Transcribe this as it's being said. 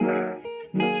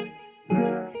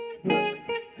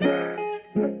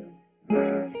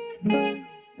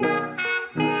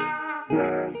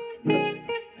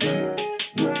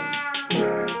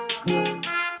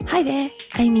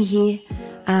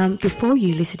before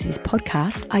you listen to this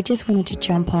podcast, I just wanted to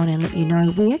jump on and let you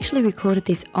know we actually recorded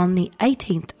this on the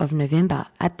 18th of November.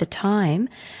 At the time,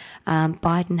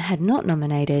 Biden had not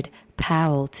nominated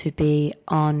Powell to be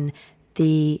on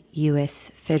the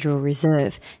US Federal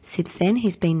Reserve. Since then,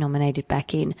 he's been nominated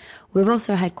back in. We've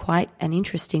also had quite an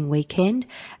interesting weekend.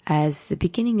 As the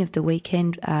beginning of the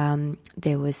weekend,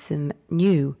 there was some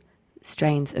new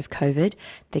strains of COVID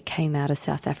that came out of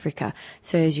South Africa.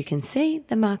 So as you can see,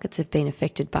 the markets have been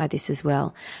affected by this as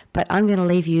well. But I'm going to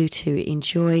leave you to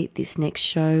enjoy this next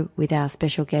show with our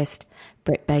special guest,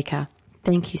 Brett Baker.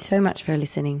 Thank you so much for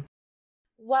listening.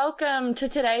 Welcome to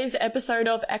today's episode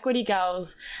of Equity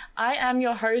Gals. I am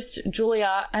your host,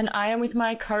 Julia, and I am with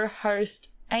my co-host,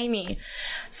 Amy.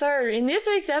 So in this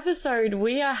week's episode,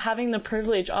 we are having the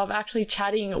privilege of actually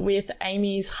chatting with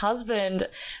Amy's husband,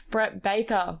 Brett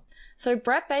Baker. So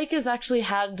Brett Baker's actually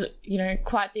had,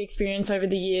 quite the experience over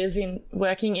the years in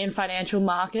working in financial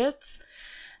markets.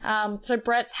 So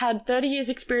Brett's had 30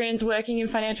 years experience working in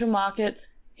financial markets.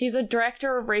 He's a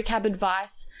director of Recap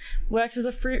Advice, works as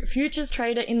a futures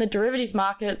trader in the derivatives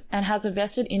market, and has a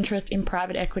vested interest in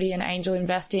private equity and angel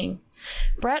investing.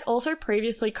 Brett also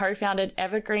previously co-founded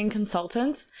Evergreen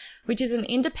Consultants, which is an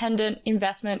independent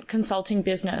investment consulting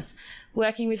business,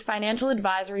 working with financial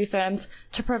advisory firms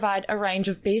to provide a range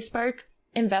of bespoke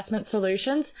investment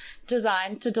solutions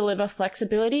designed to deliver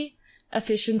flexibility,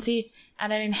 efficiency,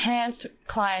 and an enhanced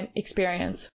client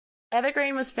experience.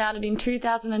 Evergreen was founded in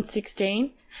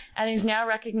 2016 and is now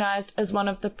recognised as one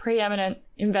of the preeminent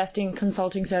investing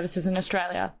consulting services in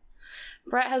Australia.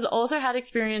 Brett has also had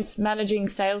experience managing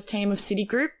sales team of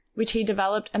Citigroup, which he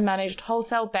developed and managed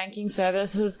wholesale banking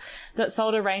services that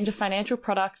sold a range of financial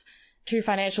products to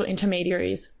financial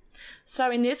intermediaries. So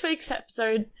in this week's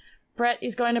episode, Brett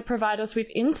is going to provide us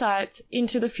with insights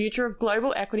into the future of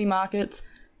global equity markets,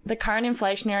 the current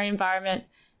inflationary environment,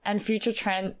 and future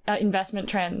investment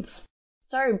trends.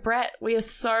 So, Brett, we are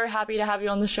so happy to have you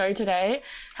on the show today.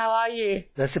 How are you?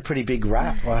 That's a pretty big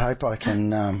wrap. I hope I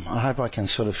can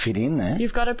sort of fit in there.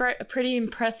 You've got a pretty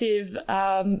impressive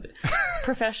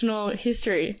professional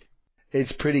history.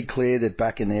 It's pretty clear that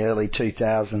back in the early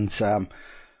 2000s,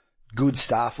 good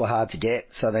staff were hard to get,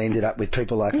 so they ended up with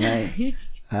people like me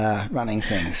running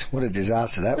things. What a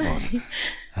disaster that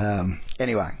was.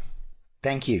 Anyway,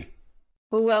 thank you.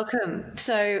 Well, welcome.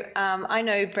 So I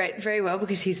know Brett very well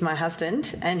because he's my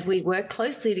husband and we work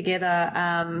closely together.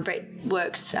 Brett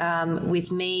works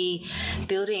with me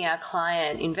building our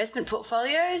client investment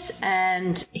portfolios,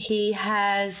 and he's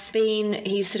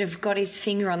sort of got his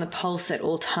finger on the pulse at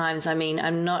all times. I mean,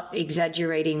 I'm not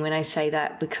exaggerating when I say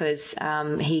that because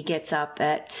he gets up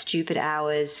at stupid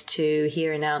hours to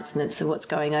hear announcements of what's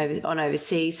going on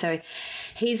overseas. So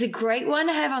he's a great one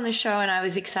to have on the show, and I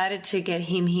was excited to get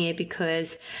him here because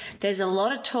there's a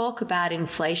lot of talk about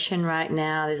inflation right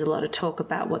now. There's a lot of talk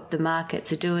about what the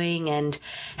markets are doing and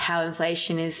how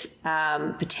inflation is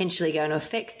potentially going to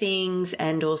affect things,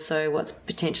 and also what's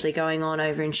potentially going on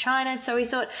over in China. So we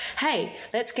thought, hey,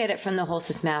 let's get it from the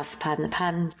horse's mouth, pardon the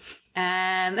pun.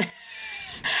 And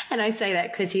I say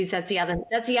that because that's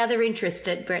the other interest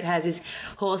that Brett has, is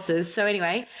horses. So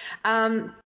anyway,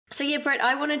 so yeah, Brett,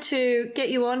 I wanted to get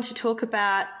you on to talk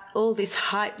about all this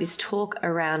hype, this talk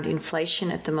around inflation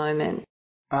at the moment.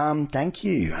 Thank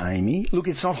you, Amy. Look,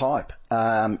 it's not hype.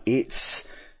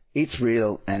 It's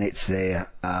real and it's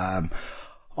there.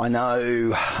 I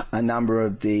know a number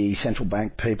of the central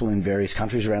bank people in various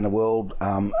countries around the world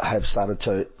have started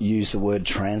to use the word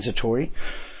transitory.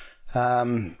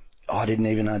 I didn't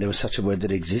even know there was such a word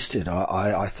that existed.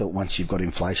 I thought once you've got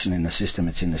inflation in the system,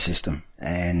 it's in the system.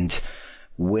 And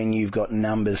when you've got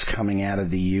numbers coming out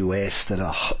of the US that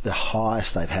are the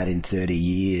highest they've had in 30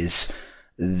 years,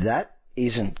 that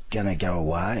isn't going to go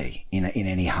away in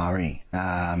any hurry.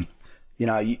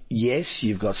 Yes,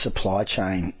 you've got supply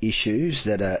chain issues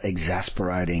that are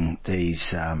exasperating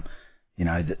these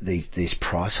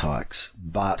price hikes.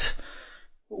 But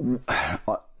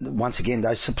once again,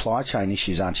 those supply chain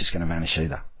issues aren't just going to vanish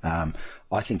either.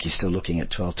 I think you're still looking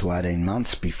at 12 to 18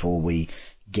 months before we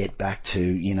get back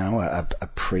to, a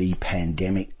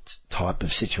pre-pandemic type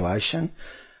of situation.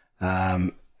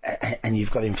 And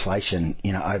you've got inflation,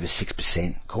 over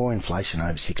 6%, core inflation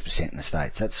over 6% in the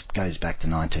States. That goes back to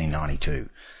 1992.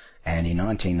 And in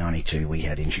 1992, we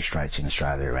had interest rates in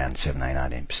Australia around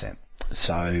 17-18%.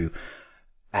 So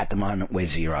at the moment, we're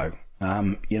zero.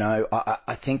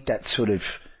 I think that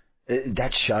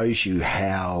that shows you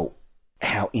how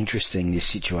interesting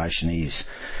this situation is.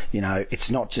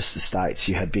 It's not just the States.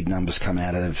 You had big numbers come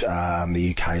out of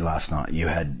the UK last night. You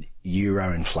had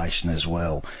euro inflation as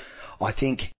well. I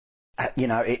think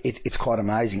it's quite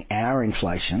amazing. Our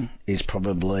inflation is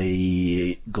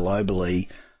probably globally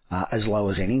as low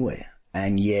as anywhere,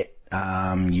 and yet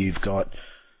you've got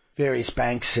various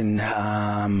banks and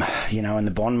in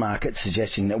the bond market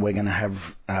suggesting that we're going to have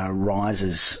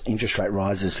interest rate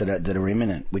rises that are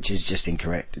imminent, which is just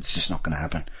incorrect. It's just not going to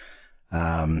happen.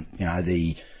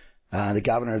 The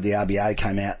governor of the RBA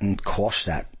came out and quashed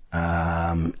that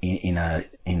in a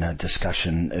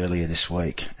discussion earlier this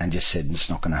week, and just said it's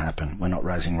not going to happen. We're not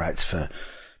raising rates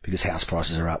because house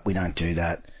prices are up. We don't do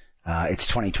that. It's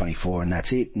 2024 and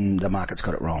that's it, and the market's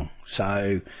got it wrong.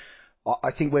 So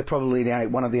I think we're probably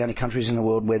one of the only countries in the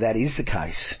world where that is the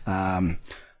case.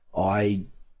 I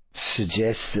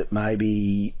suggest that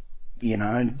maybe,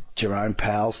 Jerome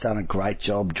Powell's done a great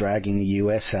job dragging the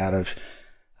US out of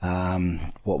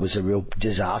what was a real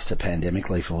disaster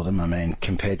pandemically for them. I mean,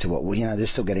 compared to what they're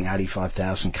still getting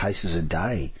 85,000 cases a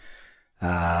day.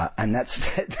 And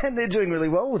they're doing really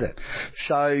well with it.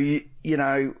 So, he's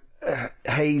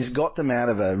got them out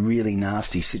of a really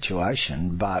nasty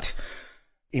situation, but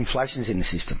inflation's in the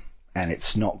system and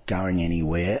it's not going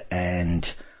anywhere. And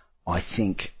I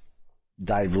think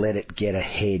they've let it get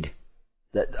ahead.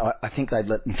 I think they've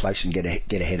let inflation get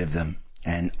ahead of them,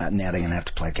 and now they're going to have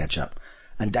to play catch up.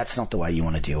 And that's not the way you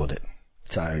want to deal with it.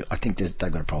 So I think they've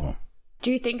got a problem.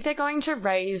 Do you think they're going to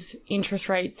raise interest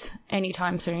rates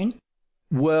anytime soon?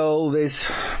 Well, the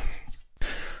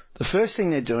first thing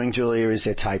they're doing, Julia, is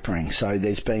they're tapering. So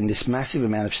there's been this massive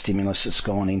amount of stimulus that's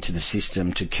gone into the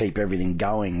system to keep everything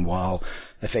going while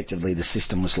effectively the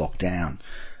system was locked down.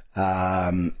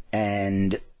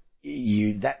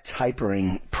 That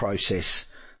tapering process,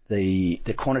 the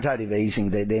quantitative easing,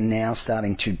 they're now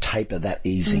starting to taper that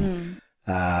easing.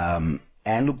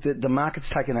 And look, the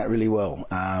market's taken that really well.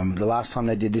 The last time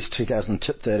they did this,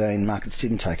 2013, markets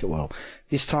didn't take it well.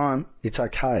 This time, it's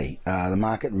okay. The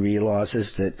market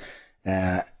realises that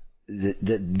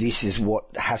this is what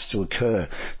has to occur.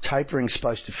 Tapering's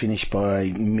supposed to finish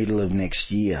by middle of next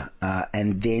year,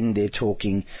 and then they're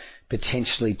talking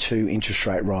potentially 2 interest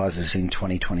rate rises in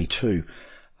 2022.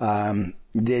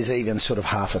 There's even sort of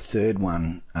half a third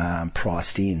one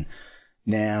priced in.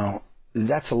 Now,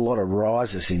 that's a lot of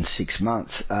rises in 6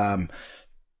 months.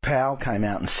 Powell came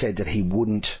out and said that he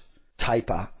wouldn't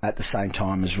taper at the same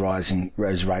time as raising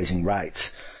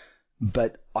rates.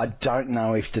 But I don't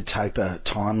know if the taper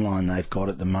timeline they've got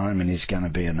at the moment is going to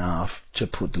be enough to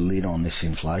put the lid on this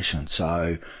inflation.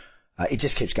 So it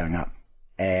just keeps going up.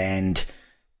 And,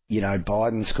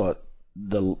 Biden's got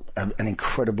an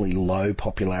incredibly low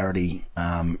popularity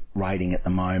rating at the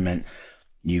moment.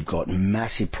 You've got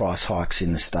massive price hikes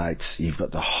in the States. You've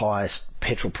got the highest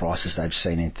petrol prices they've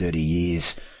seen in 30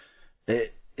 years. The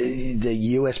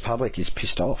US public is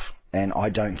pissed off, and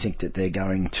I don't think that they're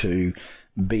going to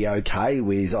be okay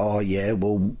with,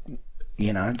 the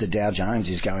Dow Jones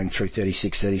is going through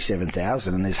 36,000,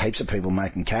 37,000 and there's heaps of people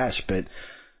making cash, but,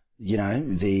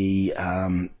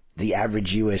 the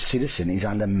average US citizen is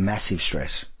under massive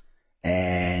stress,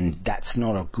 and that's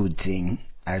not a good thing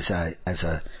as a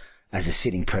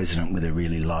sitting president with a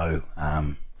really low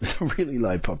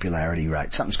popularity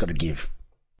rate. Something's got to give.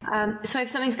 So if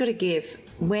something's got to give,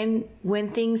 when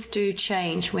things do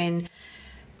change, when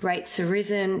rates are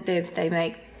risen, they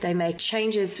make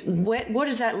changes, what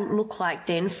does that look like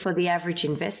then for the average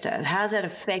investor? How does that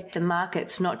affect the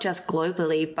markets, not just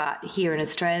globally, but here in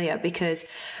Australia? Because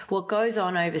what goes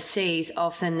on overseas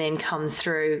often then comes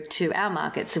through to our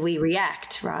markets. So we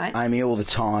react, right? Amy, all the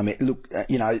time.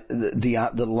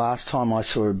 The last time I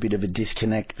saw a bit of a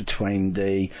disconnect between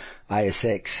the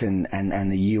ASX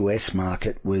and the US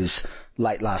market was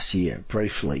late last year,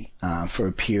 briefly, for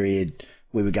a period.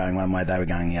 We were going one way, they were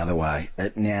going the other way.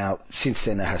 Now, since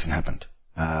then, it hasn't happened.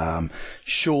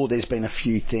 Sure, there's been a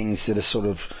few things that are sort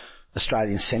of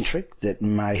Australian-centric that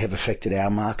may have affected our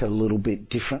market a little bit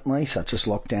differently, such as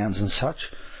lockdowns and such.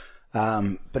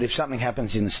 But if something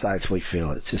happens in the States, we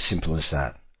feel it. It's as simple as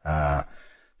that.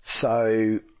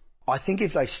 So I think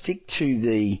if they stick to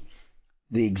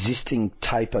the existing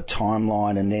taper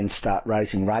timeline and then start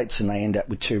raising rates and they end up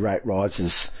with 2 rate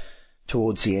rises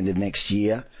towards the end of next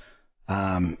year,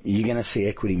 you're going to see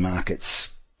equity markets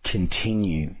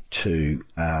continue to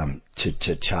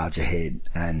charge ahead,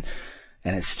 and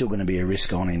it's still going to be a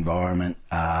risk-on environment.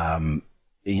 And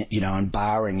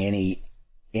barring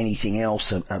anything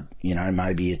else,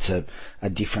 maybe it's a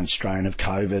different strain of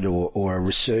COVID or a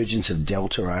resurgence of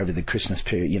Delta over the Christmas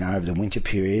period, over the winter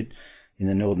period in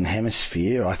the Northern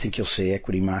Hemisphere, I think you'll see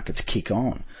equity markets kick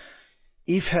on.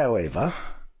 If, however,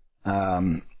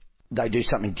 they do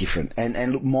something different.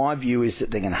 And look, my view is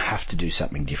that they're going to have to do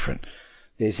something different.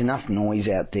 there's enough noise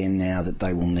out there now that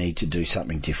they will need to do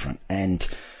something different. And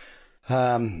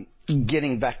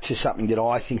getting back to something that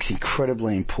I think is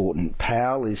incredibly important,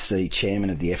 Powell is the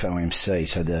chairman of the FOMC,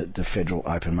 so the Federal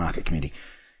Open Market Committee.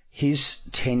 His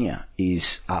tenure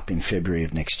is up in February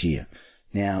of next year.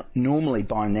 Now, normally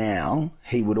by now,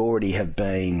 he would already have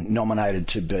been nominated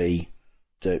to be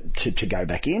to go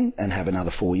back in and have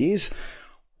another 4 years,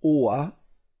 or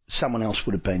someone else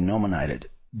would have been nominated.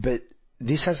 But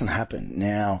this hasn't happened.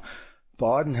 Now,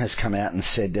 Biden has come out and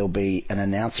said there'll be an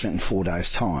announcement in 4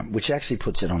 days' time, which actually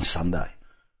puts it on Sunday,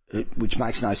 which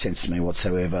makes no sense to me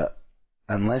whatsoever,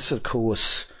 unless, of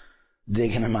course, they're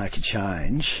going to make a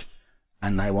change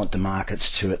and they want the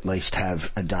markets to at least have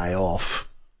a day off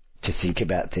to think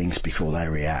about things before they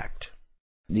react.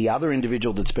 The other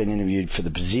individual that's been interviewed for the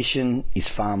position is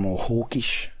far more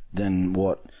hawkish than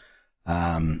what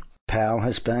Powell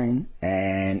has been,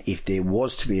 and if there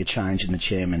was to be a change in the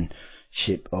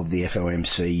chairmanship of the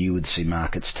FOMC, you would see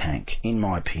markets tank, in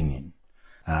my opinion.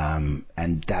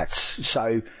 And that's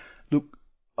so. Look,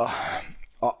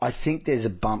 I think there's a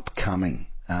bump coming.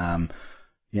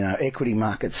 Equity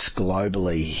markets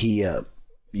globally here,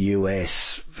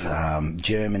 US,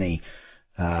 Germany,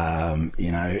 even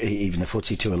the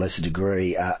FTSE to a lesser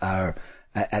degree are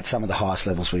at some of the highest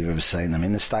levels we've ever seen them.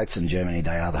 In the States and Germany,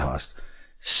 they are the highest.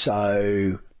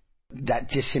 So that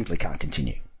just simply can't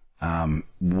continue.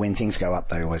 When things go up,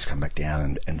 they always come back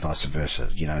down, and vice versa.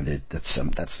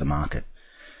 That's the market.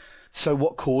 So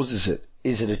what causes it?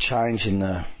 Is it a change in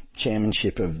the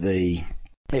chairmanship of the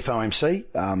FOMC?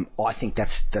 I think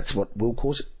that's what will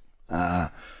cause it.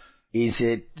 Is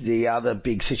it the other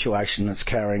big situation that's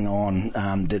carrying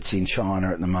on that's in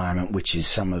China at the moment, which is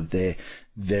some of their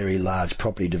very large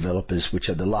property developers, which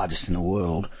are the largest in the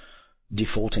world,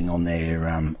 defaulting on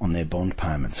their bond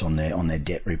payments, on their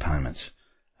debt repayments?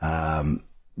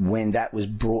 When that was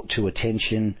brought to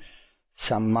attention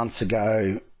some months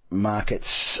ago,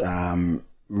 markets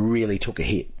really took a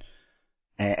hit.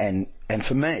 And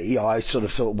for me, I sort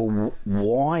of thought, well,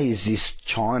 why is this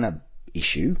China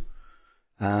issue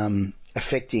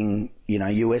affecting,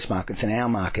 US markets and our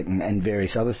market and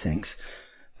various other things?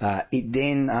 It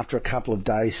then, after a couple of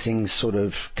days, things sort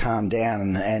of calmed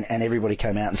down and everybody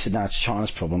came out and said, no, it's China's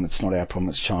problem. It's not our problem.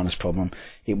 It's China's problem.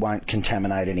 It won't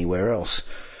contaminate anywhere else.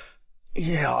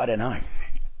 Yeah, I don't know.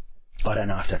 I don't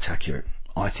know if that's accurate.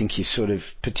 I think you're sort of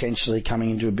potentially coming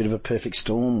into a bit of a perfect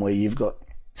storm where you've got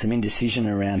some indecision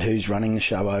around who's running the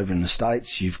show over in the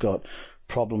States. You've got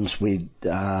problems with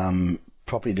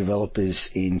property developers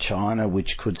in China,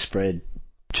 which could spread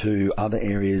to other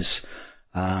areas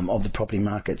of the property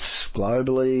markets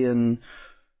globally, and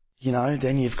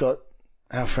then you've got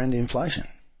our friend inflation.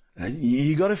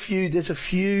 There's a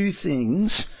few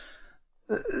things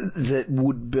that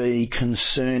would be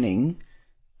concerning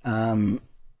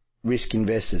risk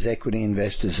investors, equity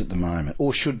investors at the moment,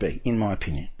 or should be, in my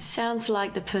opinion. Sounds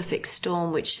like the perfect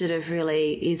storm, which sort of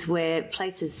really is where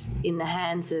places in the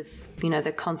hands of,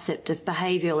 the concept of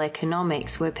behavioural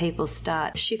economics, where people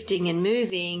start shifting and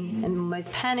moving and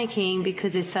almost panicking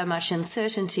because there's so much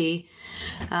uncertainty,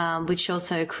 which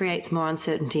also creates more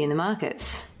uncertainty in the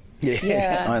markets.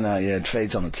 Yeah, I know, it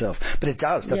feeds on itself. But it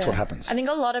does, that's what happens. I think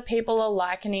a lot of people are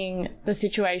likening the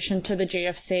situation to the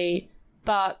GFC,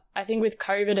 but I think with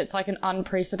COVID, it's like an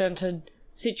unprecedented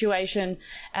situation.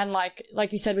 And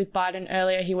like you said with Biden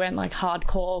earlier, he went like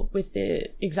hardcore with the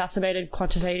exacerbated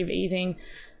quantitative easing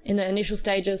in the initial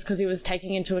stages because he was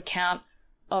taking into account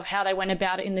of how they went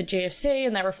about it in the GFC,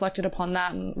 and they reflected upon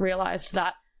that and realized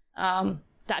that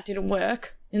that didn't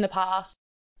work in the past.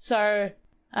 So,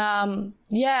 I'm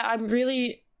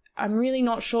really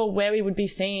not sure where we would be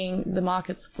seeing the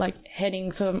markets like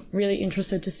heading. So I'm really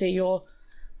interested to see your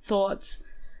thoughts,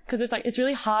 because it's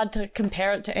really hard to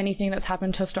compare it to anything that's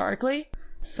happened historically.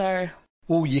 So,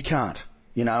 well, you can't.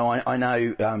 I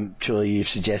know, Julie, you've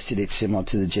suggested it's similar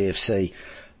to the GFC.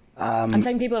 I'm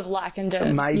saying people have likened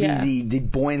it. Maybe the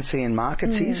buoyancy in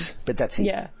markets is, but that's it.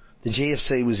 Yeah. The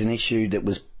GFC was an issue that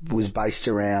was based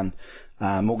around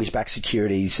mortgage-backed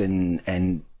securities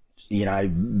and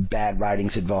bad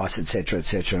ratings advice, etc.,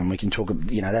 and we can talk.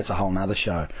 That's a whole nother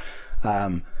show.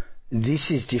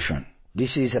 This is different.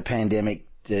 This is a pandemic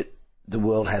that the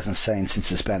world hasn't seen since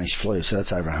the Spanish flu, so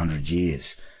that's over 100 years.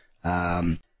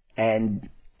 And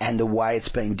the way it's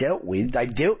been dealt with, they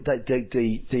dealt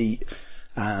the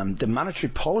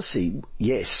monetary policy.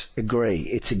 Yes,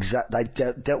 agree. They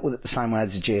dealt with it the same way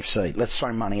as the GFC. Let's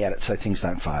throw money at it so things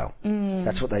don't fail.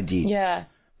 That's what they did. Yeah.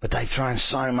 But they've thrown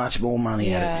so much more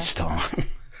money at it this time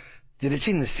that it's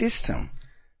in the system,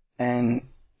 and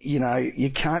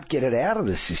you can't get it out of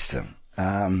the system.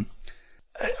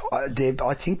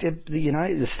 I think they're,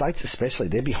 the States especially,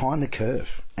 they're behind the curve.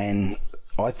 And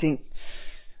I think,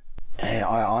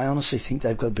 I honestly think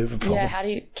they've got a bit of a problem. Yeah, how do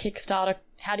you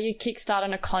kickstart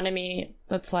an economy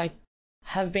that's like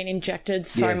have been injected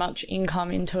so much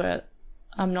income into it?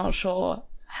 I'm not sure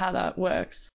how that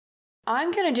works.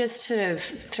 I'm going to just sort of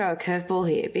throw a curveball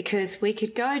here, because we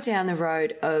could go down the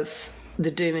road of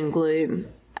the doom and gloom,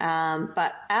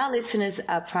 but our listeners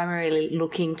are primarily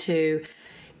looking to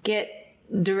get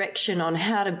direction on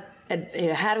how to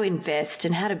invest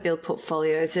and how to build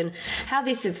portfolios, and how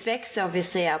this affects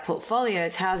obviously our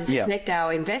portfolios, how this affect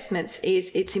our investments.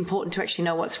 It's important to actually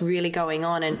know what's really going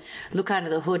on and look under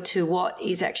the hood to what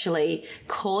is actually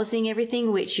causing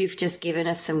everything, which you've just given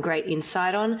us some great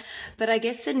insight on. But I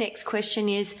guess the next question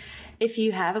is, if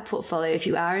you have a portfolio, if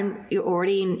you're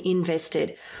already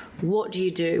invested, what do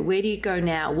you do? Where do you go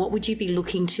now? What would you be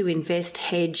looking to invest,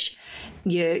 hedge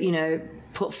your,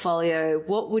 portfolio?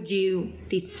 What would you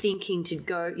be thinking to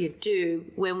do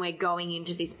when we're going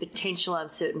into this potential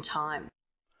uncertain time?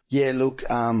 Yeah, look,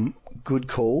 good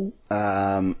call.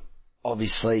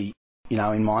 Obviously,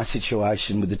 in my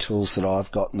situation with the tools that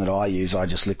I've got and that I use, I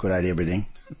just liquidate everything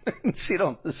and sit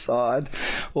on the side.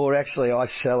 Or actually, I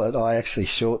sell it. I actually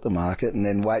short the market and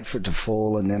then wait for it to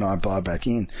fall and then I buy back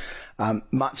in.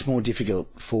 Much more difficult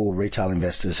for retail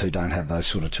investors who don't have those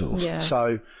sort of tools. Yeah.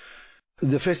 So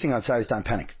the first thing I'd say is don't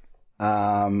panic.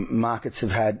 Markets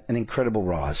have had an incredible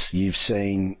rise. You've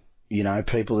seen,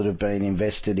 people that have been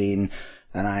invested in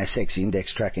an ASX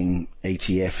index tracking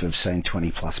ETF have seen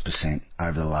 20+%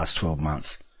 over the last 12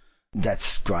 months.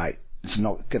 That's great. It's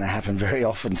not going to happen very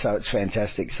often, so it's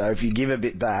fantastic. So if you give a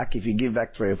bit back, if you give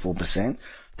back 3 or 4%,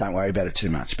 don't worry about it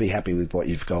too much. Be happy with what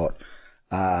you've got.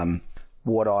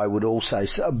 What I would also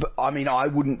say, I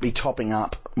wouldn't be topping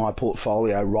up my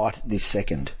portfolio right this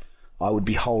second. I would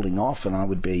be holding off, and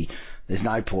there's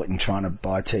no point in trying to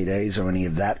buy TDs or any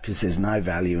of that, because there's no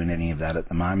value in any of that at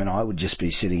the moment. I would just be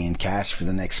sitting in cash for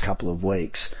the next couple of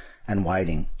weeks and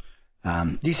waiting.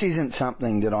 This isn't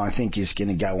something that I think is going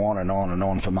to go on and on and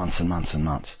on for months and months and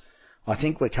months. I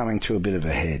think we're coming to a bit of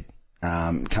a head,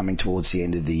 coming towards the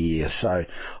end of the year. So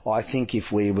I think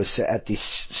if we were at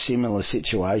this similar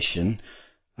situation,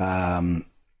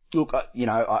 look,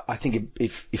 I think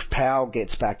if Powell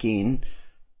gets back in,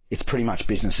 it's pretty much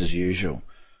business as usual.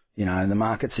 The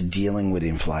markets are dealing with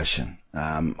inflation.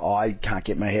 I can't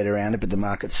get my head around it, but the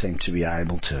markets seem to be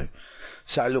able to.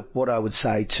 So look, what I would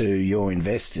say to your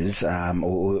investors,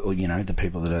 or the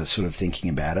people that are sort of thinking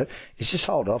about it, is just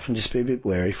hold off and just be a bit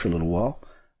wary for a little while.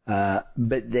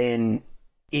 But then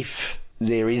if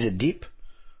there is a dip,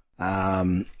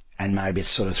 and maybe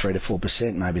it's sort of 3 to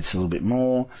 4%, maybe it's a little bit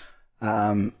more,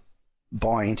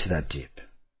 buy into that dip.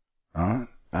 All right?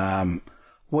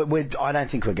 I don't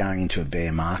think we're going into a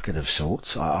bear market of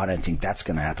sorts. I don't think that's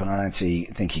going to happen. I don't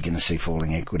think you're going to see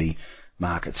falling equity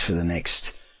markets for the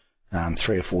next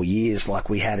 3 or 4 years like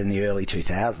we had in the early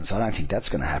 2000s. I don't think that's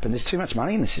going to happen. There's too much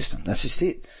money in the system. That's just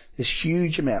it. There's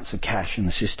huge amounts of cash in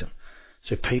the system.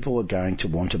 So people are going to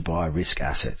want to buy risk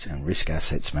assets, and risk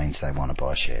assets means they want to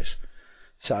buy shares.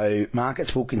 So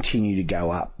markets will continue to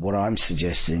go up. What I'm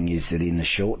suggesting is that in the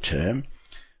short term,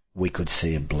 we could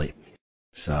see a blip.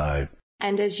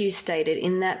 And as you stated,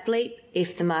 in that bleep,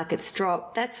 if the markets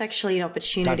drop, that's actually an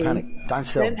opportunity. Don't panic. Don't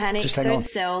sell. Don't panic. Just hang Don't on.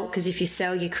 sell, because if you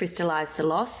sell, you crystallise the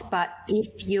loss. But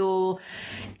if you're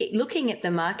looking at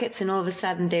the markets and all of a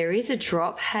sudden there is a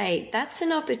drop, hey, that's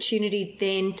an opportunity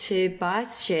then to buy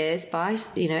shares, buy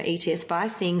ETFs, buy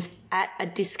things at a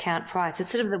discount price.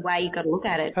 It's sort of the way you've got to look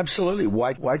at it. Absolutely.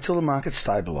 Wait till the market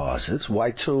stabilises.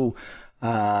 Wait till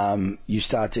you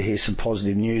start to hear some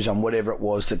positive news on whatever it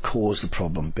was that caused the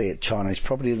problem, be it Chinese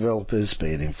property developers, be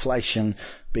it inflation,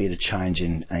 be it a change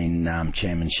in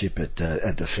chairmanship at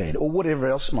the Fed, or whatever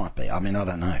else it might be. I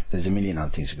don't know. There's a million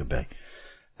other things it could be.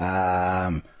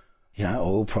 Oil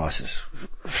prices,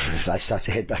 if they start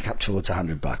to head back up towards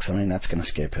 $100, that's going to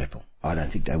scare people. I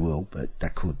don't think they will, but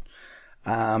that could.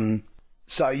 Hold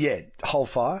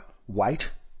fire, wait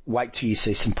till you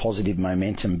see some positive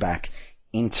momentum back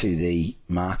into the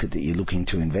market that you're looking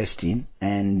to invest in,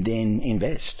 and then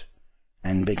invest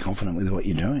and be confident with what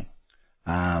you're doing.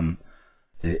 I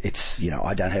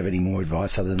don't have any more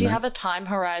advice other than that. Do you have a time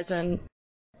horizon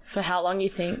for how long you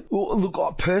think? Well,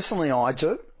 look, personally, I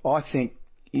do. I think,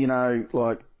 I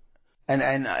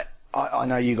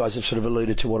know you guys have sort of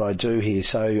alluded to what I do here.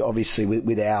 So obviously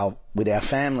with our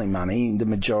family money, the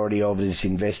majority of it is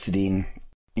invested in,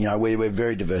 we're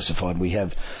very diversified. We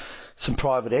have some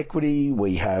private equity,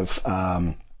 we have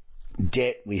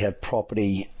debt, we have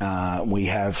property, we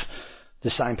have the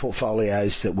same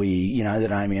portfolios that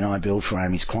that Amy and I build for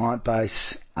Amy's client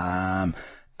base.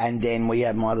 And then we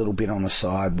have my little bit on the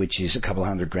side, which is a couple of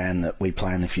 $100,000 that we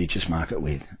play in the futures market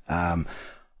with. I'm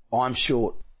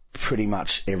short pretty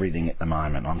much everything at the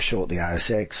moment. I'm short the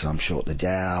ASX. I'm short the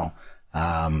Dow.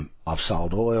 I've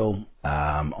sold oil.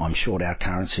 I'm short our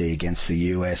currency against the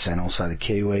US and also the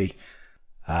Kiwi.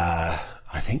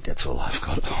 I think that's all I've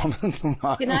got on at the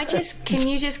moment. Can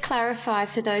you just clarify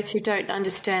for those who don't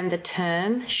understand the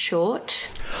term short?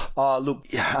 Look,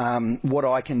 what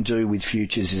I can do with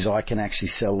futures is I can actually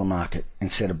sell the market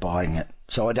instead of buying it.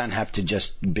 So I don't have to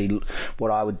just be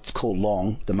what I would call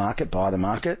long the market, buy the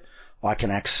market. I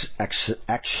can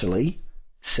actually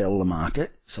sell the market,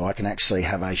 so I can actually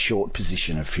have a short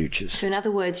position of futures. So in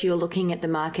other words, you're looking at the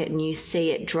market and you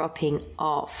see it dropping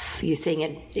off. You're seeing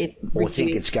it or reduce.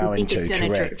 Think it's going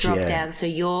to drop down. So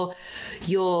you're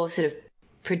sort of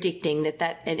predicting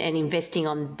that and investing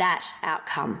on that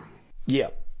outcome. Yeah.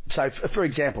 So for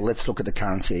example, let's look at the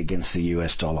currency against the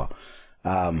US dollar.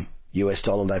 US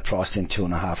dollar, they priced in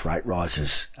 2.5 rate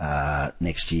rises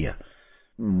next year.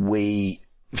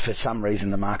 For some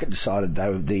reason, the market decided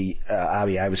the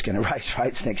RBA was going to raise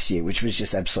rates next year, which was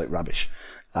just absolute rubbish.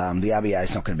 The RBA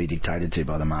is not going to be dictated to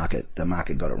by the market. The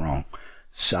market got it wrong.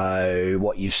 So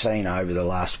what you've seen over the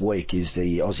last week is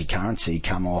the Aussie currency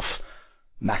come off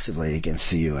massively against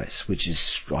the US, which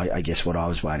is, I guess, what I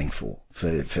was waiting for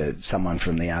someone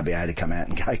from the RBA to come out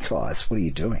and go, guys, what are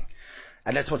you doing?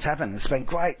 And that's what's happened. It's been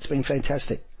great. It's been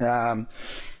fantastic. So,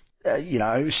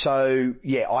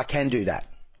 yeah, I can do that.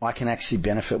 I can actually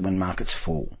benefit when markets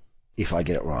fall if I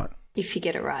get it right. If you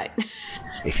get it right.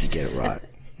 If you get it right.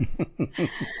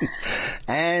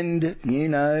 And,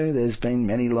 there's been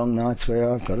many long nights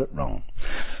where I've got it wrong.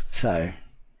 So,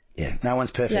 yeah, no one's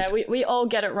perfect. Yeah, we all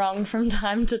get it wrong from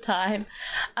time to time.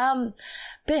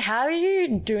 But how are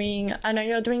you doing? I know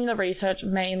you're doing the research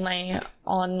mainly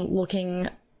on looking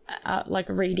at,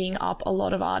 reading up a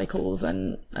lot of articles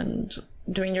and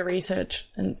doing your research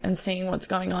and seeing what's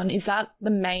going on. Is that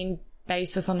the main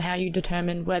basis on how you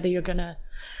determine whether you're going to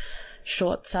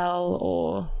short sell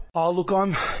or? Oh, look,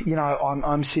 I'm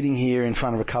sitting here in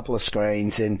front of a couple of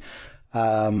screens and,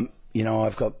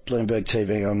 I've got Bloomberg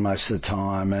TV on most of the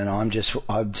time and I'm just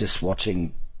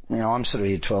watching, I'm sort of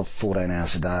here 12, 14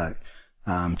 hours a day,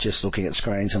 just looking at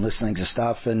screens and listening to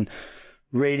stuff and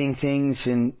reading things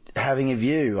and having a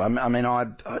view.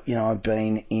 I've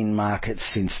been in markets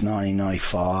since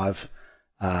 1995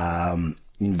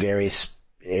 in various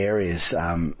areas.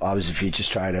 I was a futures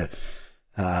trader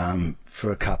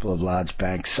for a couple of large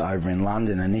banks over in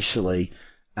London initially,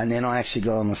 and then I actually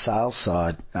got on the sales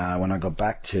side when I got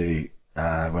back to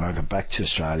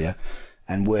Australia,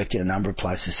 and worked in a number of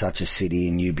places such as Citi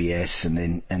and UBS, and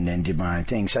then did my own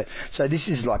thing. So this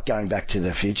is like going back to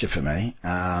the future for me.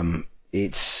 I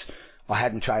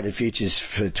hadn't traded futures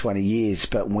for 20 years,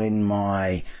 but when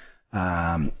my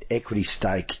equity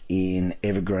stake in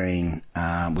Evergreen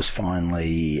was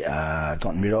finally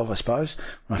gotten rid of, I suppose,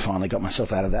 when I finally got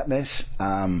myself out of that mess,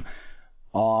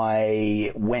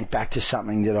 I went back to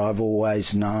something that I've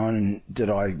always known that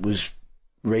I was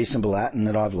reasonable at and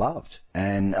that I've loved,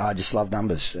 and I just love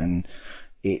numbers, and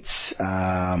it's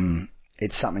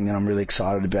something that I'm really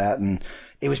excited about. And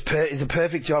it's a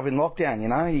perfect job in lockdown.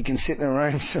 You can sit in a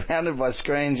room surrounded by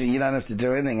screens and you don't have to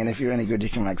do anything, and if you're any good you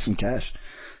can make some cash.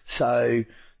 So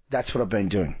that's what I've been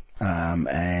doing.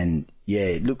 And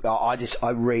yeah, look,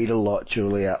 I read a lot,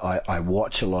 Julia. I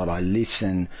watch a lot, I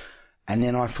listen, and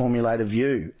then I formulate a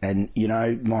view. And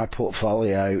my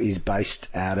portfolio is based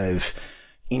out of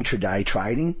intraday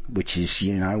trading, which is,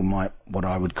 what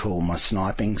I would call my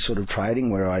sniping sort of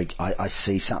trading, where I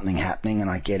see something happening and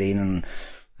I get in, and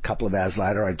a couple of hours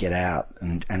later I get out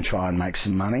and try and make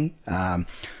some money.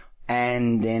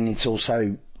 And then it's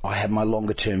also, I have my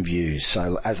longer term views.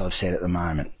 So as I've said at the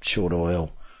moment, short oil,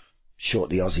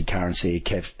 short the Aussie currency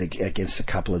against a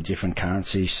couple of different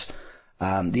currencies.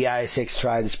 The ASX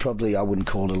trade is probably, I wouldn't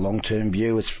call it a long term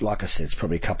view. It's, like I said, it's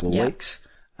probably a couple of weeks.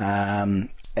 And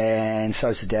so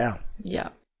is the Dow. Yeah.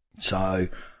 So,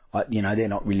 they're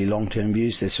not really long-term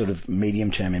views. They're sort of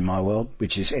medium-term in my world,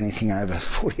 which is anything over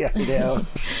 48 hours.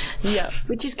 Yeah.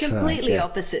 Which is completely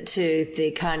opposite to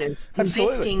the kind of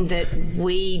investing that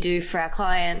we do for our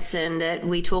clients and that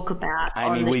we talk about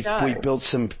on the show.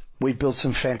 We've built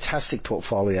some fantastic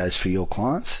portfolios for your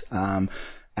clients, and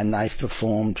they've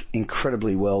performed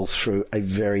incredibly well through a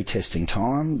very testing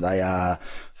time. They are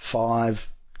 5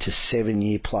 to 7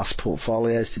 year plus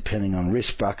portfolios, depending on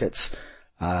risk buckets.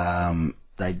 Your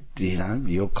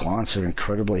clients are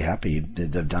incredibly happy.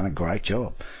 They've done a great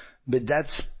job. But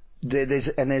that's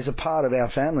there's a part of our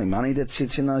family money that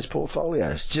sits in those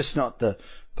portfolios, just not the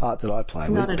part that I play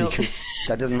Not with, at all. because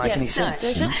that doesn't make any sense.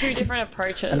 There's just two different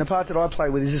approaches. And the part that I play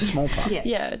with is a small part.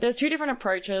 Yeah, there's two different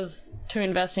approaches to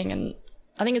investing, and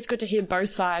I think it's good to hear both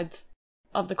sides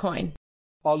of the coin.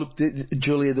 Oh, look,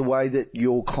 Julia, the way that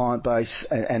your client base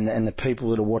and the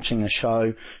people that are watching the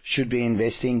show should be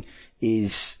investing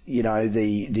is,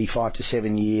 the 5 to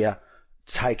 7 year,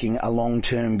 taking a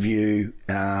long-term view,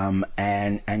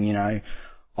 and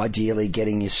ideally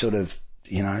getting your sort of,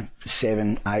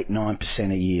 7, 8,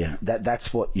 9% a year.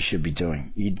 That's what you should be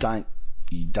doing. You don't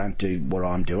do what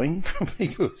I'm doing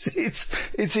because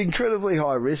it's incredibly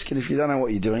high risk, and if you don't know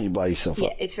what you're doing, you blow yourself up.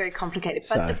 Yeah, it's very complicated.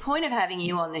 But the point of having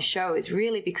you on the show is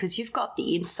really because you've got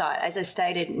the insight. As I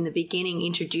stated in the beginning,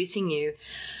 introducing you,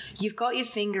 you've got your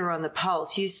finger on the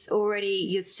pulse. You're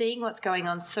seeing what's going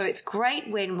on. So it's great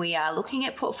when we are looking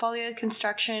at portfolio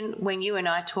construction, when you and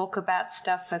I talk about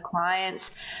stuff for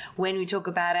clients, when we talk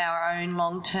about our own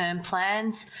long-term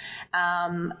plans,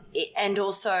 and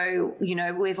also,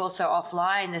 we've also offline,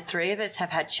 the three of us have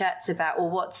had chats about,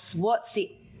 well,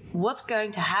 what's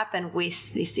going to happen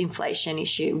with this inflation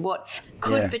issue? What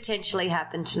could potentially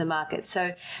happen to the market?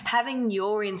 So having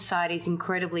your insight is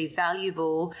incredibly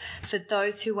valuable for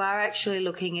those who are actually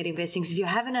looking at investing. So if you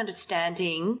have an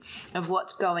understanding of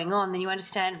what's going on, then you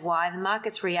understand why the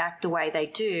markets react the way they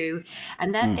do,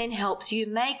 and that then helps you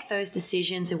make those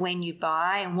decisions of when you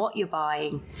buy and what you're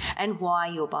buying and why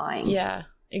you're buying. Yeah.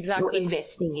 Exactly. Or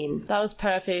investing in. That was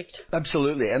perfect.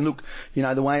 Absolutely. And look,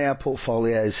 the way our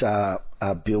portfolios are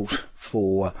built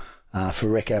for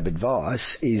Recab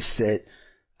Advice is that,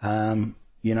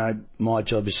 my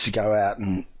job is to go out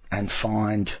and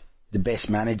find the best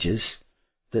managers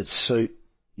that suit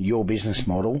your business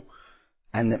model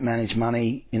and that manage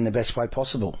money in the best way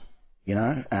possible,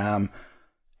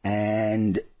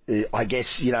 and I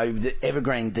guess, the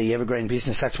Evergreen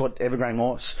business, that's what Evergreen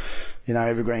was.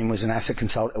 Evergreen was is an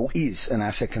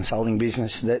asset consulting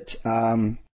business that,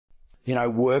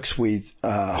 works with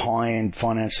high-end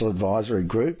financial advisory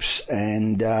groups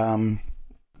and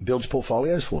builds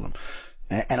portfolios for them.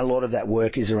 And a lot of that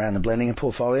work is around the blending of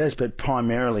portfolios, but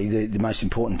primarily the most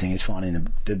important thing is finding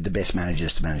the best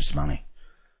managers to manage the money.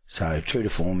 So true to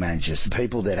form managers, the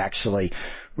people that actually,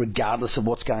 regardless of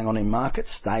what's going on in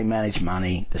markets, they manage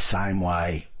money the same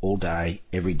way all day,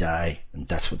 every day, and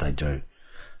that's what they do.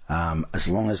 As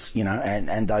long as,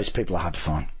 and those people are hard to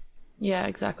find. Yeah,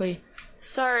 exactly.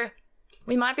 So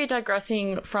we might be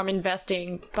digressing from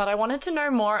investing, but I wanted to know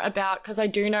more about, because I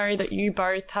do know that you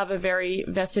both have a very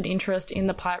vested interest in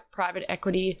the private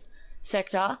equity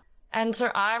sector. And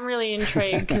so I'm really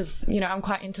intrigued because, I'm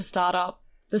quite into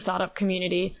the startup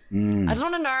community. I just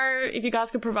want to know if you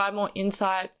guys could provide more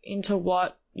insights into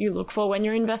what you look for when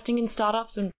you're investing in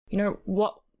startups, and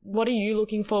what are you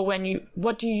looking for when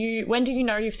do you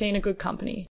know you've seen a good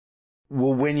company?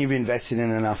 Well, when you've invested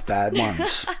in enough bad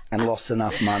ones and lost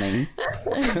enough money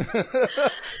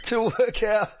to work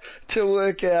out,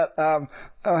 oh,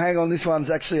 hang on, this one's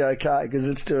actually okay because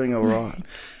it's doing all right.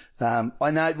 I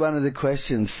know one of the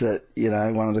questions that,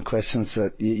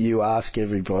 you ask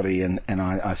everybody and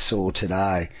I saw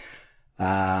today,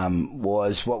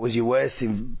 was what was your worst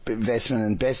investment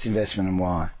and best investment and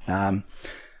why?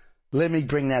 Let me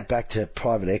bring that back to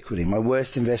private equity. My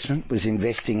worst investment was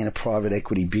investing in a private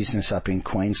equity business up in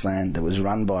Queensland that was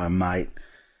run by a mate,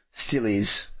 still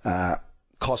is,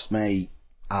 cost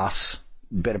us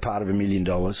better part of $1 million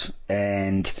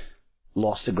and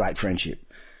lost a great friendship.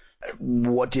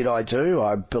 What did I do?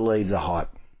 I believe the hype.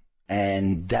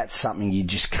 And that's something you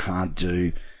just can't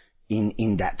do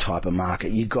in that type of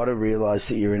market. You've got to realise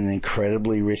that you're in an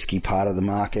incredibly risky part of the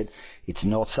market. It's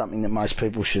not something that most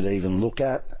people should even look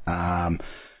at.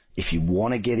 If you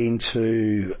want to get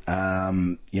into,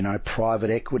 private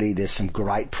equity, there's some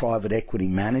great private equity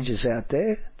managers out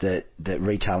there that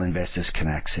retail investors can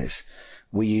access.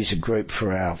 We use a group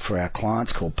for our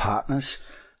clients called Partners.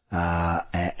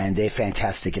 And they're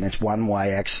fantastic, and it's one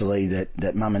way actually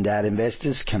that mum and dad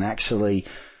investors can actually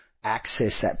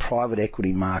access that private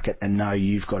equity market and know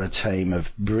you've got a team of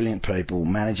brilliant people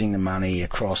managing the money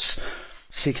across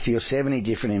 60 or 70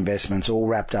 different investments all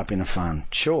wrapped up in a fund.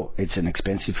 Sure, it's an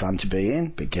expensive fund to be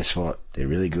in, but guess what? They're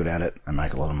really good at it and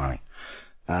make a lot of money.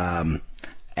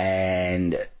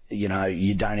 And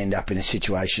you don't end up in a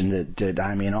situation that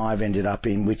Amy and I have ended up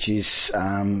in, which is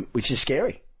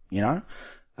scary,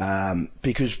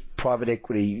 because private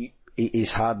equity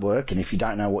is hard work, and if you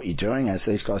don't know what you're doing, as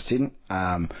these guys didn't,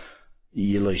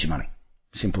 you lose your money.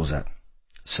 Simple as that.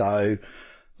 So,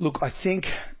 look, I think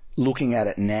looking at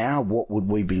it now, what would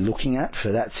we be looking at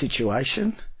for that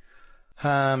situation?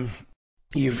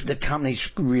 the company's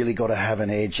really got to have an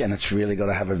edge, and it's really got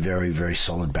to have a very, very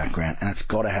solid background, and it's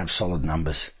got to have solid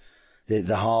numbers.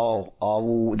 The whole,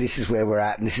 well, this is where we're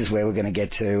at, and this is where we're going to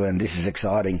get to, and this is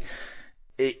exciting.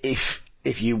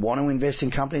 If you want to invest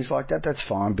in companies like that, that's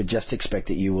fine, but just expect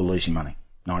that you will lose your money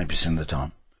 90% of the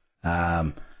time.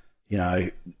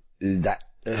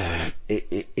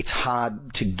 It's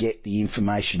hard to get the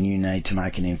information you need to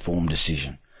make an informed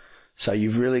decision. So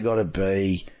you've really got to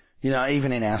be,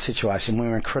 even in our situation, we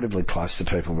were incredibly close to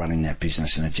people running that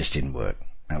business, and it just didn't work.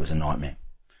 That was a nightmare.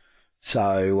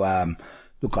 So,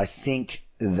 look, I think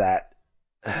that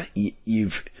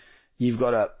you've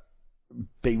got to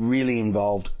be really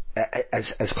involved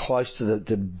as close to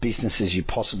the business as you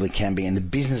possibly can be, and the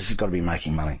business has got to be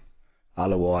making money.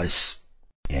 Otherwise,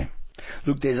 yeah.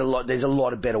 Look, there's a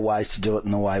lot of better ways to do it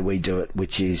than the way we do it,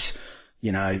 which is,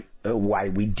 a way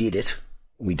we did it.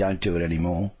 We don't do it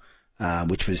anymore,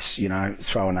 which was,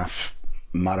 throw enough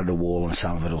mud at a wall and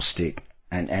some of it will stick.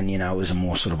 And it was a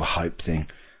more sort of a hope thing.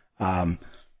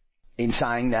 In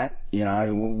saying that,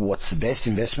 what's the best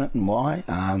investment and why?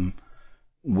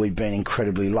 We've been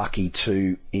incredibly lucky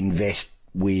to invest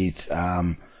with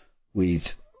a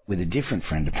different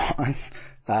friend of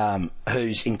mine,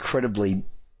 who's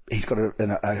he's got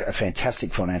a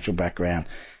fantastic financial background.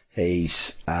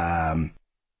 He's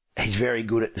very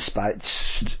good at the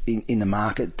space in the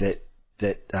market that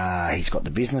he's got the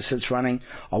business that's running.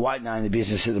 I won't name the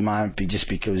business at the moment just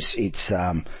because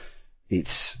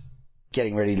it's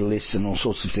getting ready to list and all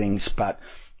sorts of things, but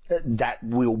that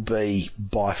will be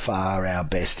by far our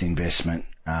best investment.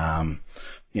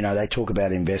 They talk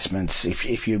about investments.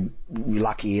 If you're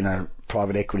lucky in a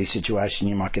private equity situation,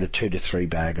 you might get a 2 to 3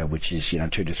 bagger, which is, 2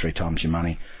 to 3 times your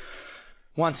money.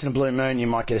 Once in a blue moon, you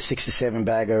might get a 6 to 7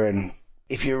 bagger, and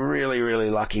if you're really, really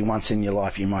lucky, once in your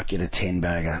life, you might get a 10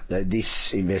 bagger.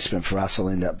 This investment for us will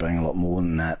end up being a lot more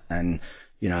than that, and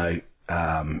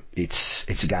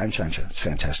it's a game changer. It's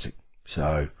fantastic.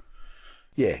 So,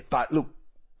 yeah, but look,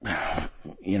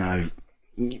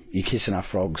 you kiss enough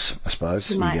frogs, I suppose.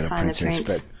 You might get a find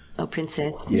princess, or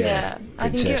princess. Yeah, I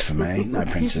think princess for me. No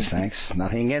princess, thanks.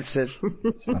 Nothing against it.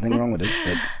 Nothing wrong with it.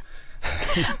 But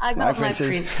I got my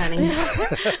prince, honey.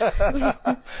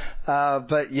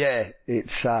 But yeah,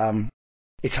 it's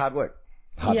hard work.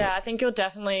 I think you'll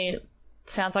definitely.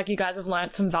 Sounds like you guys have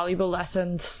learnt some valuable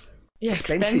lessons. Yeah,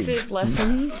 expensive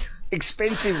lessons.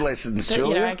 Expensive lessons, but,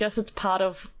 Julia. I guess it's a part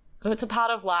of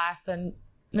life, and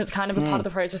it's kind of a part of the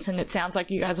process, and it sounds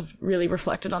like you guys have really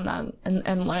reflected on that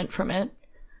and learnt from it.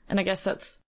 And I guess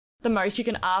that's the most you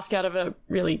can ask out of a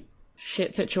really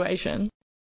shit situation.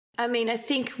 I mean, I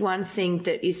think one thing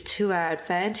that is to our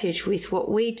advantage with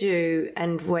what we do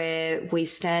and where we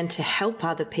stand to help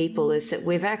other people is that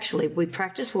we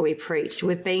practice what we preach.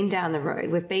 We've been down the road.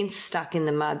 We've been stuck in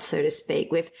the mud, so to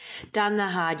speak. We've done the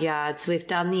hard yards. We've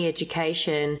done the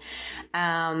education.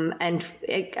 And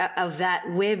of that,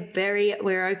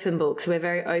 we're open books. We're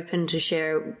very open to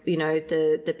share,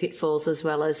 the pitfalls as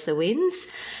well as the wins.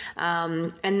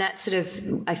 And that's sort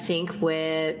of, I think,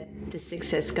 where the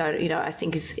success I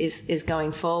think is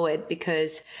going forward,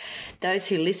 because those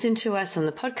who listen to us on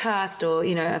the podcast or,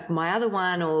 of my other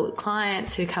one, or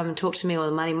clients who come and talk to me, or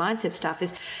the money mindset stuff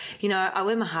is, I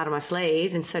wear my heart on my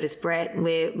sleeve, and so does Brett.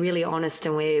 We're really honest,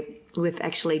 and we've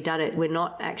actually done it. We're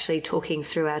not actually talking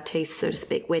through our teeth, so to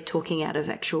speak. We're talking out of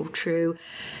actual true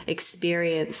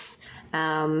experience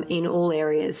in all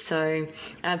areas. So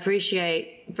I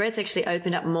appreciate Brett's actually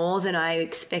opened up more than I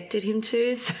expected him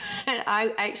to. So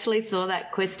I actually saw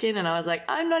that question and I was like,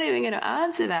 I'm not even going to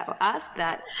ask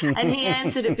that. And he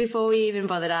answered it before we even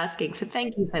bothered asking. So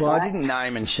thank you for that. Well, I didn't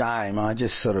name and shame. I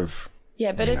just sort of...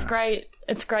 Yeah, but it's great.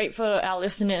 It's great for our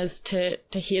listeners to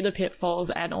hear the pitfalls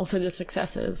and also the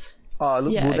successes. Oh,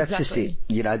 look, yeah, well, that's exactly.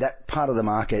 just it. That part of the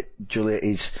market, Julia,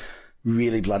 is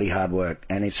really bloody hard work.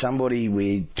 And if somebody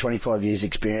with 25 years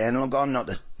experience, and look, I'm not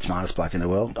the smartest bloke in the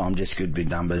world. I'm just good with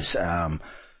numbers, and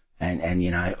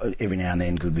every now and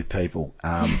then good with people.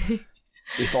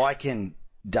 If I can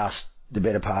dust the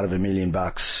better part of $1 million,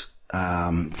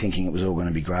 thinking it was all going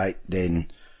to be great,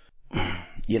 then,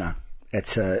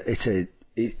 it's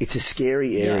a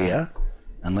scary area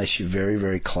unless you're very,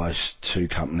 very close to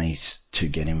companies to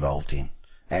get involved in.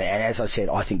 And as I said,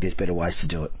 I think there's better ways to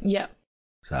do it. Yeah.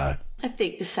 So I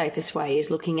think the safest way is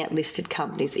looking at listed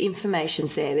companies. The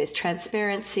information's there. There's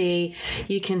transparency.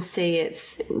 You can see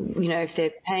it's, if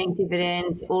they're paying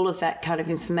dividends, all of that kind of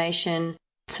information.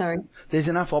 Sorry. There's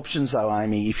enough options though,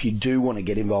 Amy, if you do want to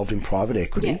get involved in private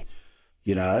equity.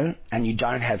 Yeah. And you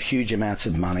don't have huge amounts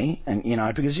of money, and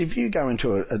because if you go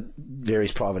into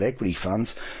various private equity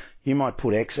funds, you might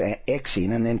put X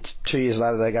in, and then 2 years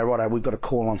later they go, right, we've got to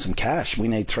call on some cash. We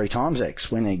need 3 times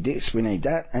X. We need this. We need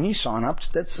that. And you sign up.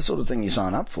 That's the sort of thing you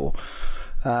sign up for.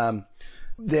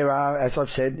 There are, as I've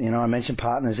said, I mentioned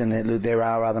partners, and there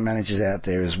are other managers out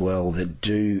there as well that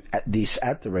do this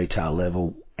at the retail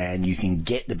level, and you can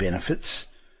get the benefits,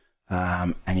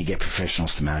 and you get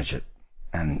professionals to manage it.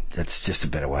 And that's just a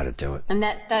better way to do it. And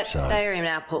they are in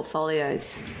our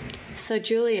portfolios. So,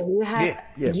 Julia,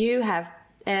 you have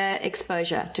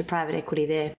exposure to private equity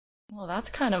there. Well, that's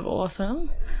kind of awesome.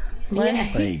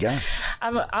 Yeah. There you go.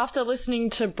 After listening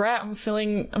to Brett, I'm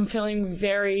feeling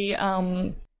very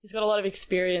he's got a lot of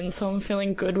experience, so I'm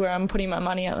feeling good where I'm putting my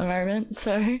money at the moment.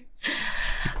 So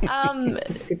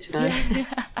it's good to know.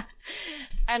 Yeah.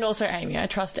 And also Amy. I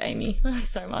trust Amy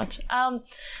so much.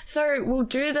 So we'll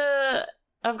do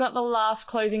I've got the last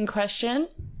closing question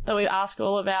that we ask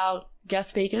all of our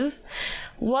guest speakers.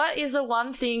 What is the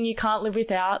one thing you can't live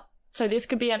without? So this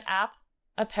could be an app,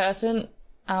 a person.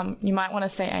 You might want to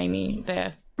say Amy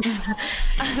there.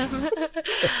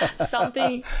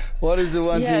 Something. What is the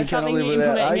one thing you can't live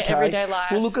without? In your everyday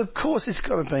life. Well, look, of course, it's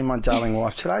got to be my darling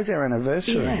wife. Today's our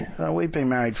anniversary. Yeah. We've been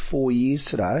married 4 years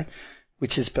today,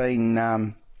 which has been,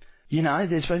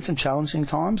 there's been some challenging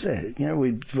times there.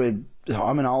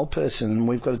 I'm an old person, and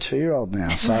we've got a 2-year-old now,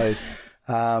 so.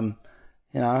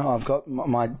 I've got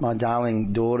my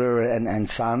darling daughter and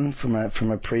son from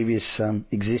a previous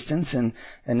existence, and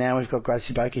now we've got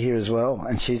Gracie Baker here as well,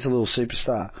 and she's a little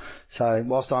superstar. So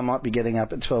whilst I might be getting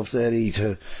up at 12:30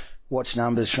 to watch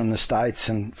numbers from the States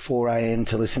and 4 a.m.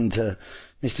 to listen to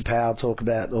Mr. Powell talk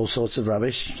about all sorts of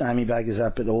rubbish, Amy Baker's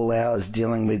up at all hours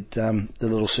dealing with the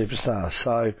little superstar.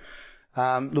 So,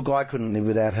 look, I couldn't live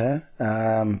without her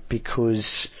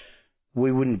because we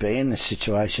wouldn't be in this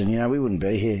situation. We wouldn't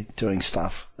be here doing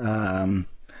stuff. I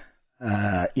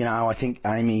think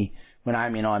when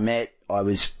Amy and I met, I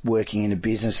was working in a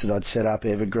business that I'd set up,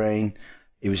 Evergreen.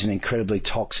 It was an incredibly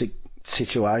toxic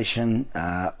situation.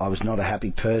 I was not a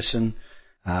happy person.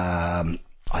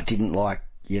 I didn't like,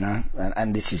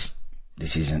 and this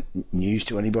isn't news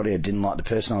to anybody. I didn't like the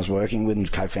person I was working with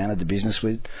and co-founded the business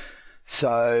with.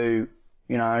 So,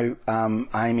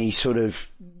 Amy sort of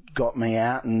got me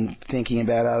out and thinking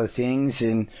about other things,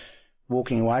 and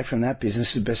walking away from that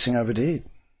business is the best thing I ever did.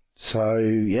 So,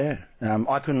 yeah,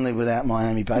 I couldn't live without my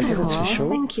Amy Baker, that's for sure.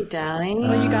 Thank you, darling.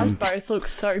 Well, you guys both look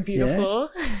so beautiful.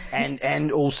 Yeah.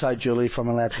 And also, Julie, if I'm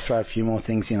allowed to throw a few more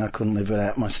things in, I couldn't live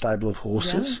without my stable of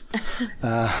horses.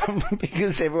 Yeah.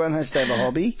 Because everyone has to have a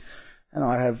hobby, and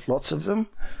I have lots of them.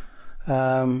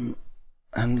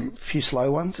 And a few slow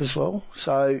ones as well.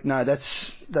 So, no,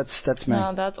 that's me.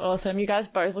 No, that's awesome. You guys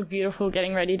both look beautiful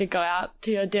getting ready to go out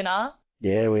to your dinner.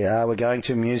 Yeah, we are. We're going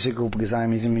to a musical because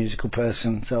Amy's a musical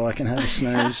person, so I can have a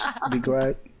snooze. It'll be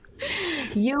great.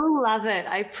 You'll love it,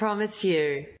 I promise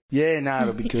you. Yeah, no,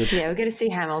 it'll be good. Yeah, we're going to see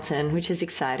Hamilton, which is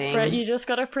exciting. Brett, you just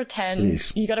got to pretend.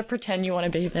 You got to pretend you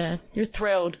want to be there. You're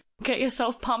thrilled. Get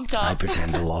yourself pumped up. I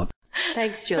pretend a lot.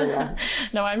 Thanks, Julia.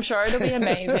 No, I'm sure it'll be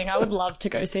amazing. I would love to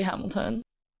go see Hamilton.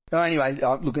 Oh, anyway,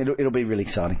 look, it'll be really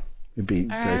exciting. It'll be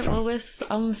very fun. Well,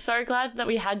 I'm so glad that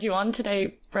we had you on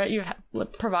today, Brett. You've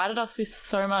provided us with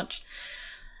so much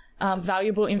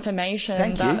valuable information.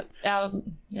 Thank you. No,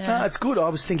 it's good. I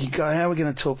was thinking, how are we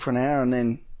going to talk for an hour? And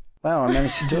then, wow, I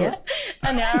managed to do it.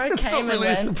 An hour came and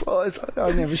went. I'm really surprised.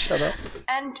 I never shut up.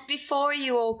 And before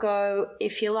you all go,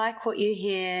 if you like what you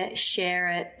hear, share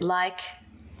it,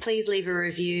 please leave a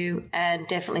review and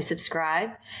definitely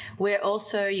subscribe. We're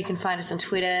also, you can find us on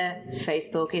Twitter,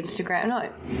 Facebook, Instagram.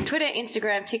 No, Twitter,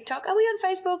 Instagram, TikTok. Are we on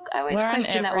Facebook? I always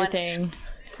question that one.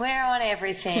 We're on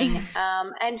everything.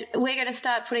 And we're going to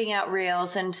start putting out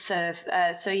reels and sort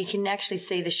of so you can actually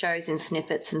see the shows in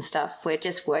snippets and stuff. We're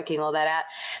just working all that out.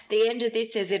 The end of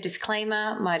this is a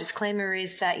disclaimer. My disclaimer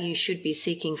is that you should be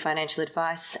seeking financial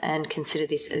advice and consider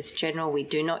this as general. We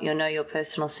do not know your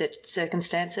personal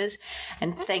circumstances.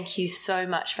 And thank you so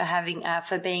much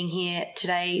for being here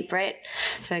today, Brett,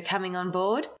 for coming on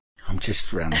board. I'm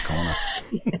just around the corner.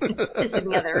 Just in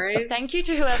the other room. Thank you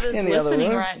to whoever's listening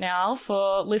right now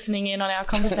for listening in on our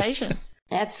conversation.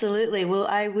 Absolutely. Well,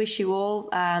 I wish you all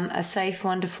a safe,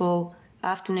 wonderful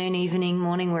afternoon, evening,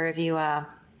 morning, wherever you are.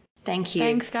 Thank you.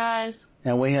 Thanks, guys.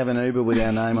 And we have an Uber with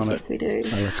our name on it. Yes, we do.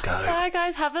 So let's go. Bye,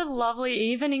 guys. Have a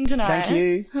lovely evening tonight. Thank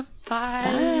you. Bye.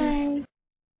 Bye.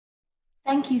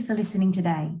 Thank you for listening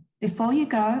today. Before you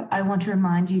go, I want to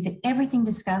remind you that everything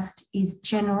discussed is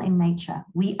general in nature.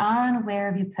 We are unaware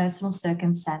of your personal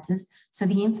circumstances, so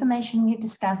the information we have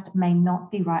discussed may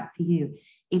not be right for you.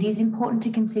 It is important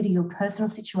to consider your personal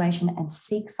situation and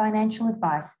seek financial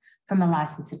advice from a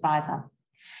licensed advisor.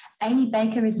 Amy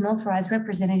Baker is an authorised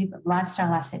representative of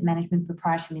Lifestyle Asset Management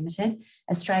Proprietary Limited,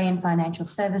 Australian Financial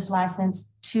Service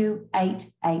Licence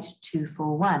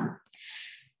 288241.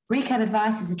 Recap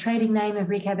Advice is a trading name of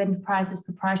Recap Enterprises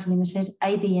Proprietary Limited,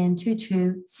 ABN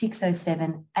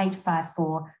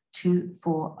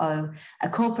 22-607-854-240, a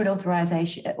corporate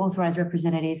authorised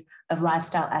representative of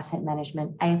Lifestyle Asset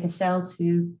Management, AFSL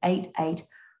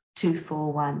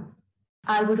 288241.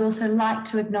 I would also like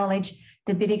to acknowledge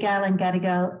the Bidjigal and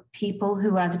Gadigal people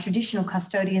who are the traditional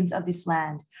custodians of this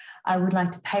land. I would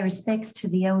like to pay respects to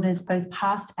the elders, both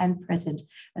past and present,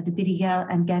 of the Bidjigal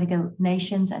and Gadigal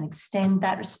nations and extend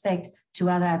that respect to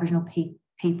other Aboriginal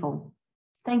people.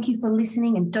 Thank you for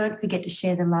listening, and don't forget to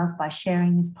share the love by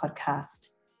sharing this podcast.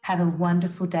 Have a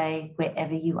wonderful day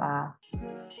wherever you are.